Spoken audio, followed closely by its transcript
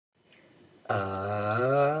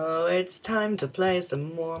It's time to play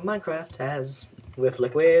some more Minecraft as with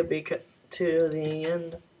Liquid to the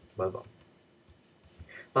end. Bum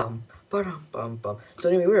bum bum bum bum. So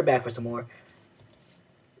anyway, we're back for some more.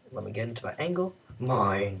 Let me get into my angle.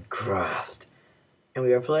 Minecraft, and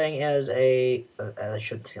we are playing as a. I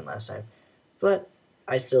should have seen last time, but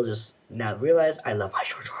I still just now realize I love my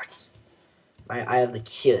short shorts. I have the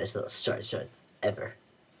cutest little shorts ever.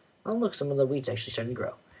 Oh look, some of the wheat's actually starting to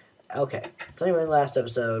grow. Okay, so anyway, last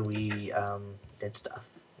episode we did stuff.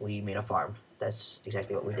 We made a farm. That's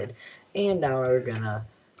exactly what we did. And now we're gonna.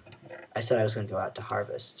 I said I was gonna go out to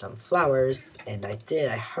harvest some flowers, and I did.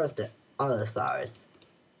 I harvested all of the flowers.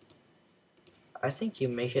 I think you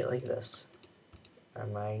make it like this.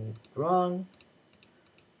 Am I wrong?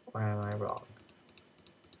 Or am I wrong?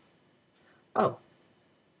 Oh,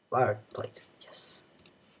 flower plate. Yes.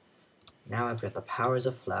 Now I've got the powers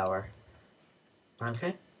of flower.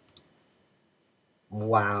 Okay.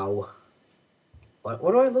 Wow. What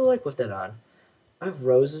do I look like with that on? I have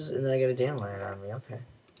roses and then I got a dandelion on me. Okay.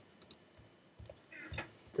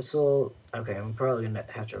 This will... Okay, I'm probably going to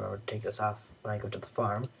have to remember to take this off when I go to the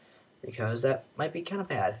farm, because that might be kind of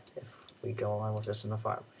bad if we go along with this in the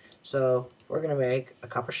farm. So, we're going to make a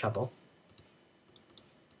copper shovel.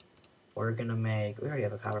 We're going to make... We already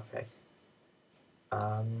have a copper pick.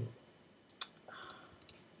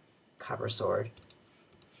 Copper sword.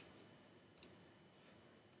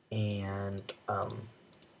 And,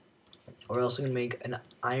 we're also going to make an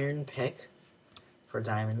iron pick for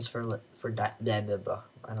diamonds, I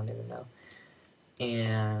don't even know.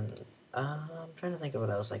 And I'm trying to think of what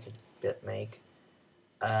else I could make.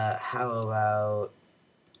 How about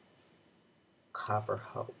copper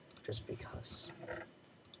hoe, just because.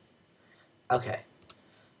 Okay,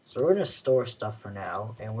 so we're gonna store stuff for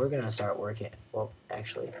now, and we're gonna start working. Well,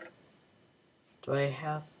 actually, do I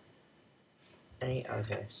have any?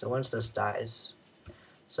 Okay, so once this dies.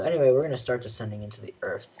 So anyway, we're gonna start descending into the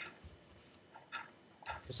earth,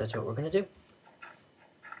 because that's what we're gonna do.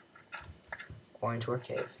 Or into our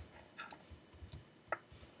cave.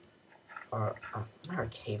 Or, not our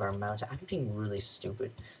cave, our mountain. I'm being really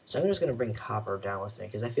stupid. So I'm just going to bring copper down with me,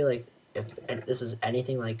 because I feel like if this is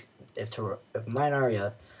anything like, if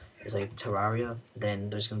Minaria is like Terraria, then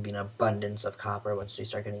there's going to be an abundance of copper once we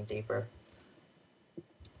start getting deeper.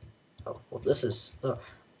 Oh, well this is, oh,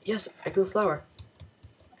 yes, I grew a flower.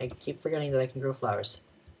 I keep forgetting that I can grow flowers.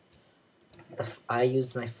 I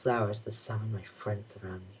used my flowers to summon my friends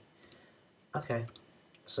around me. Okay,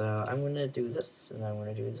 so I'm going to do this, and I'm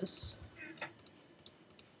going to do this.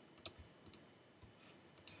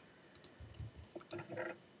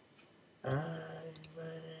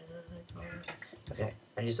 Okay,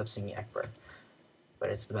 I need to stop singing Akbar, but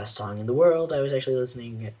it's the best song in the world. I was actually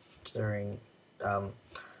listening it during,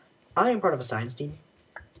 I am part of a science team,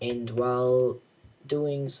 and while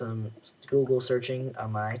doing some Google searching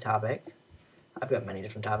on my topic, I've got many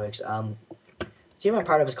different topics, the team I'm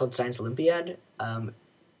part of is called Science Olympiad.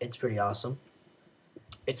 It's pretty awesome.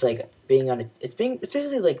 It's like it's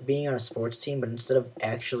basically like being on a sports team, but instead of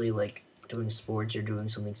actually like doing sports, you're doing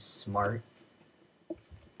something smart,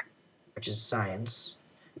 which is science.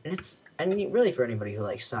 And really for anybody who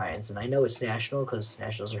likes science. And I know it's national because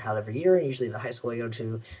nationals are held every year, and usually the high school I go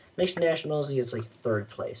to makes nationals and gets like 3rd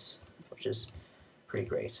place, which is pretty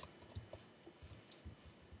great.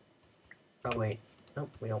 Oh wait, nope,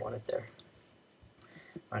 we don't want it there.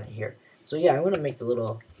 I want it here. So yeah, I'm gonna make the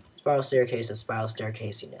little spiral staircase of spiral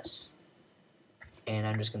staircasiness. And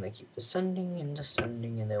I'm just going to keep descending and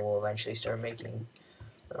descending, and then we'll eventually start making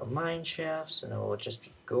little mine shafts, and it will just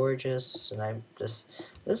be gorgeous. And this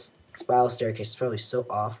spiral staircase is probably so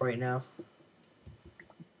off right now.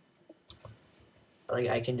 Like,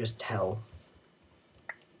 I can just tell.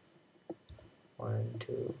 1,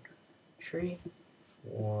 2, 3.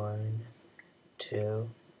 1, 2,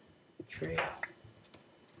 3.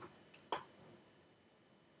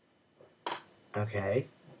 Okay.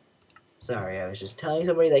 Sorry, I was just telling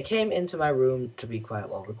somebody that came into my room to be quiet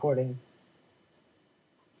while recording.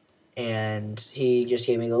 And he just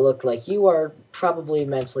gave me the look like you are probably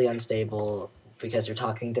mentally unstable because you're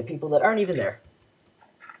talking to people that aren't even there.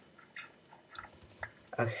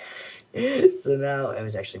 Okay. So now, it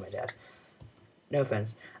was actually my dad. No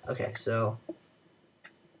offense. Okay, so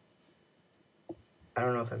I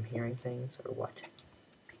don't know if I'm hearing things or what.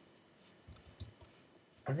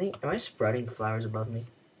 Am I sprouting flowers above me?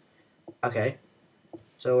 Okay,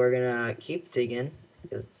 so we're gonna keep digging,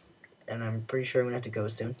 and I'm pretty sure I'm gonna have to go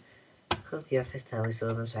soon. Because yes, I still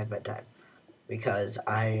have inside bedtime. Because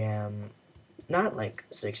I am not like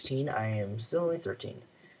 16, I am still only 13.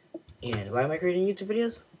 And why am I creating YouTube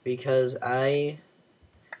videos? because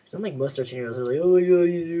unlike most 13-year-olds are like, oh my god,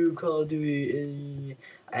 you do Call of Duty.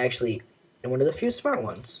 I actually am one of the few smart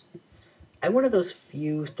ones. I'm one of those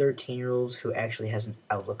few 13-year-olds who actually has an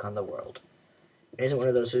outlook on the world. It isn't one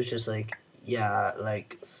of those who's just like, yeah,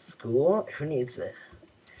 like, school? Who needs it?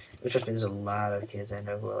 But trust me, there's a lot of kids I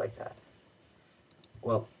know who are like that.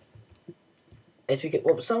 Well, it's because,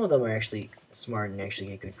 well, some of them are actually smart and actually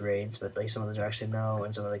get good grades, but, like, some of them are actually no,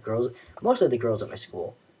 and some of the girls, mostly the girls at my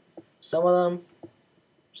school. Some of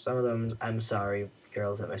them, I'm sorry,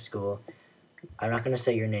 girls at my school. I'm not going to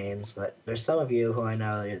say your names, but there's some of you who I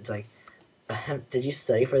know, it's like, did you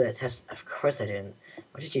study for that test? Of course I didn't.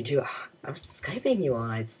 What did you do? I'm Skyping you all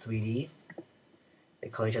night, sweetie. They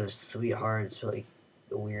call each other sweethearts, really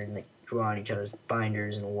weird, and they draw on each other's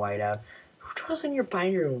binders in whiteout. Who draws on your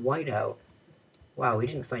binder in whiteout? Wow, we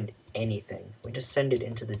didn't find anything. We descended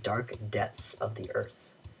into the dark depths of the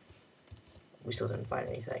earth. We still didn't find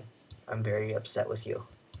anything. I'm very upset with you,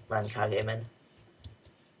 Lan Kageman.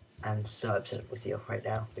 I'm so upset with you right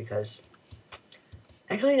now because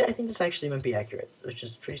actually I think this actually might be accurate, which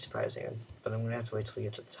is pretty surprising, but I'm gonna have to wait till we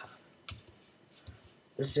get to the top.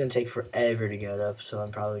 This is gonna take forever to get up, so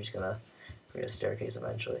I'm probably just gonna create a staircase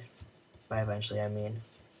eventually. By eventually I mean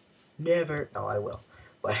never. No, I will.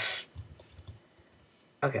 But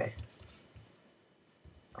okay.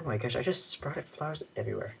 Oh my gosh, I just sprouted flowers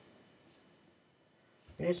everywhere.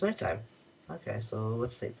 And it's nighttime. Okay, so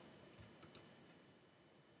let's see.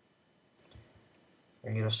 We're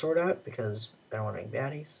gonna get a sword out because I don't want any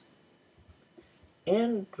baddies.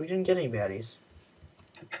 And we didn't get any baddies.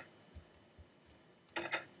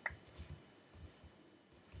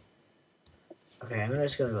 Okay, I'm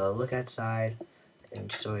just gonna go look outside and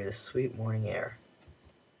enjoy the sweet morning air.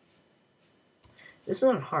 This is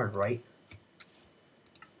not hard, right?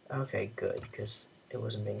 Okay, good, because it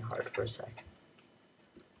wasn't being hard for a sec.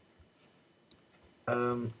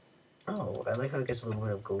 Oh, I like how it gets a little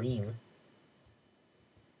bit of gleam.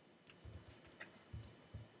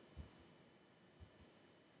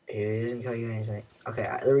 It doesn't tell you anything. Okay,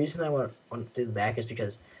 the reason I went through the back is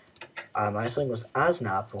because I was playing with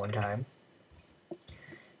Oznop one time,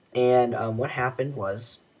 and what happened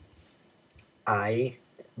was I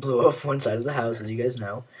blew up one side of the house, as you guys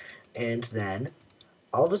know, and then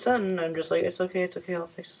all of a sudden I'm just like, it's okay, I'll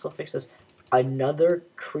fix this. Another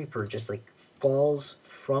creeper just like falls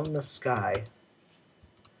from the sky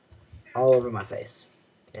all over my face.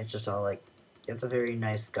 And it's just all like, it's a very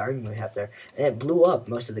nice garden we have there. And it blew up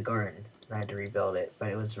most of the garden. I had to rebuild it, but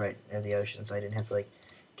it was right near the ocean, so I didn't have to like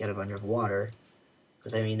get a bunch of water.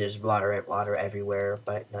 Because I mean, there's water everywhere,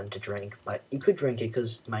 but none to drink. But you could drink it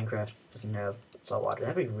because Minecraft doesn't have salt water.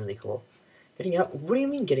 That'd be really cool. Getting up? What do you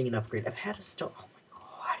mean getting an upgrade? I've had a stone. Oh my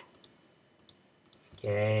god.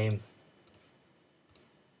 Game.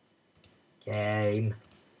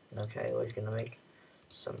 Okay, we're gonna make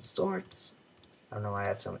some swords. I don't know why I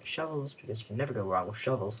have so many shovels, because you can never go wrong with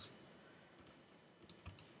shovels.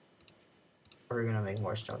 We're gonna make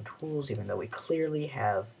more stone tools, even though we clearly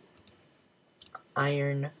have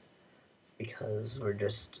iron, because we're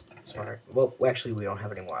just smart. Well, actually, we don't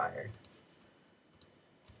have any more iron.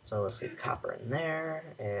 So let's leave copper in there,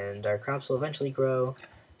 and our crops will eventually grow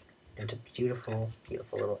into beautiful,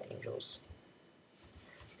 beautiful little angels.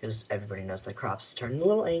 Because everybody knows that crops turn into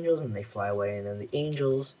little angels, and they fly away, and then the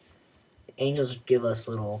angels give us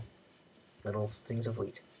little things of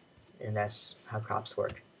wheat, and that's how crops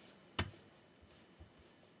work.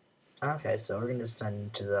 Okay, so we're gonna descend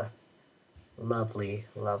into the lovely,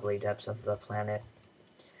 lovely depths of the planet.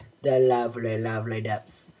 The lovely, lovely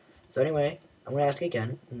depths. So anyway, I'm gonna ask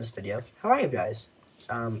again in this video, how are you guys?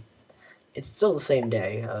 It's still the same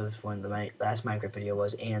day of when the last Minecraft video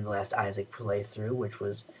was, and the last Isaac playthrough, which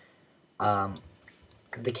was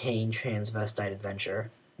the Cain transvestite adventure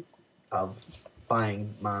of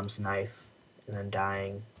buying Mom's knife and then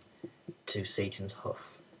dying to Satan's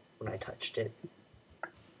hoof when I touched it.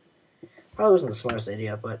 Probably wasn't the smartest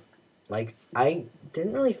idea, but like I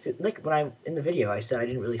didn't really feel like when in the video I said I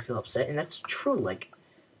didn't really feel upset, and that's true. Like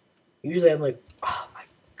usually I'm like, oh my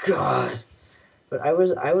god, but I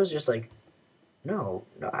was just like, no,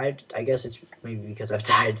 I guess it's maybe because I've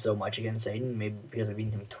died so much against Satan, maybe because I've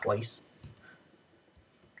beaten him twice.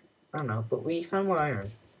 I don't know, but we found more iron,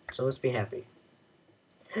 so let's be happy.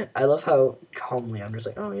 I love how calmly I'm just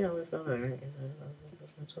like, oh yeah, we found iron.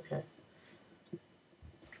 It's okay.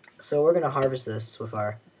 So we're gonna harvest this with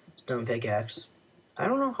our stone pickaxe. I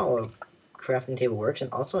don't know how a crafting table works,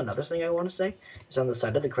 and also another thing I want to say is on the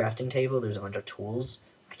side of the crafting table there's a bunch of tools.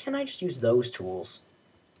 Why can't I just use those tools?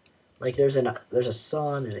 Like there's a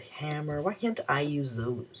saw, there's a hammer. Why can't I use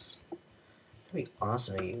those? It'd be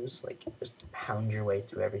awesome to use, like, just pound your way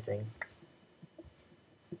through everything.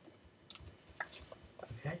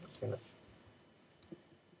 Okay, we're gonna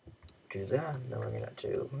do that, and then we're gonna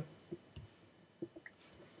do...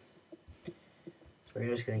 So we're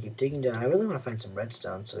just gonna keep digging down. I really want to find some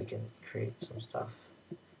redstone so we can create some stuff.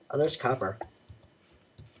 Oh, there's copper.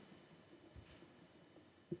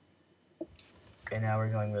 And now we're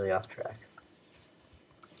going really off track.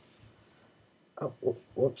 Oh,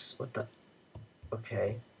 whoops, what the...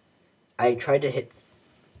 Okay. I tried to hit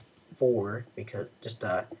 4 because just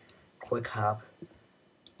a quick hop.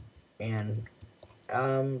 And,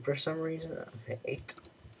 for some reason, okay, 8.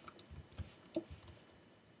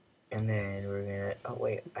 And then we're gonna, oh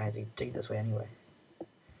wait, I had to dig this way anyway.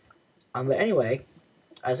 But anyway,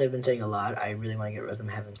 as I've been saying a lot, I really want to get Rhythm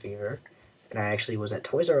Heaven Fever. And I actually was at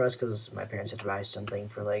Toys R Us because my parents had to buy something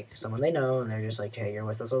for, like, someone they know. And they're just like, hey, you're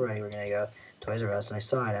with us already. We're going to go Toys R Us. And I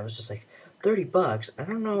saw it. I was just like, $30. I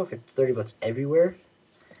don't know if it's $30 everywhere.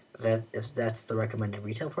 If that's the recommended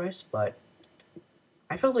retail price. But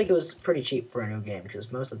I felt like it was pretty cheap for a new game.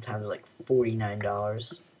 Because most of the time it's like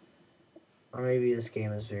 $49. Or maybe this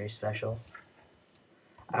game is very special.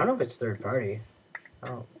 I don't know if it's third party. I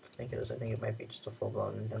don't think it is. I think it might be just a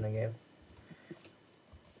full-blown Nintendo game.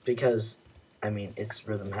 Because... I mean, it's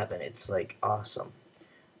Rhythm Heaven. It's, like, awesome.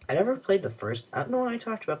 I never played the first... I don't know why I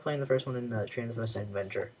talked about playing the first one in the Transvestite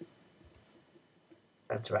Adventure.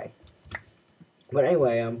 That's right. But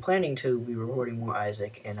anyway, I'm planning to be recording more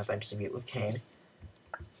Isaac and eventually beat it with Cain.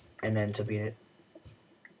 And then to beat it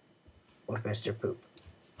with Mr. Poop.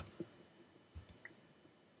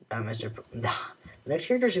 Mr. Poop. Nah. The next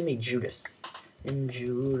character's gonna be Judas. And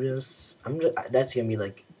Judas... that's gonna be,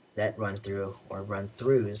 like, that run-through, or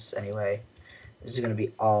run-throughs, anyway. This is going to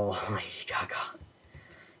be all Lady Gaga.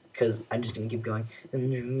 Because I'm just going to keep going.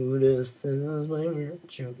 And Judas is my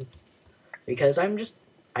virtue. Because I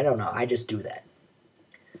don't know, I just do that.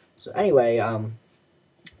 So anyway,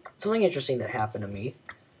 something interesting that happened to me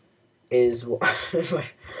is,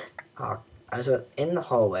 I was in the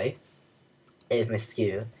hallway with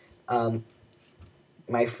you.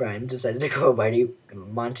 My friend decided to go by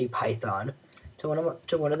Monty Python to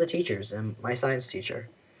one of the teachers, and my science teacher.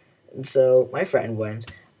 And so my friend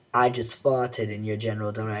went, I just farted in your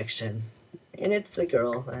general direction. And it's a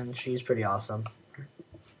girl, and she's pretty awesome.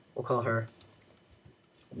 We'll call her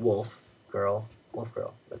Wolf Girl. Wolf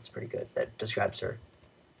Girl. That's pretty good. That describes her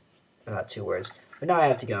in about 2 words. But now I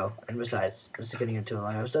have to go. And besides, this is getting into a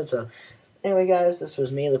long episode. So anyway, guys, this was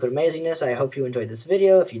me, Liquid Amazingness. I hope you enjoyed this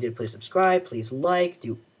video. If you did, please subscribe. Please like.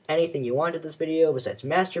 Do anything you want to this video besides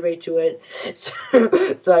masturbate to it. So I'm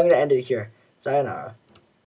going to end it here. Sayonara.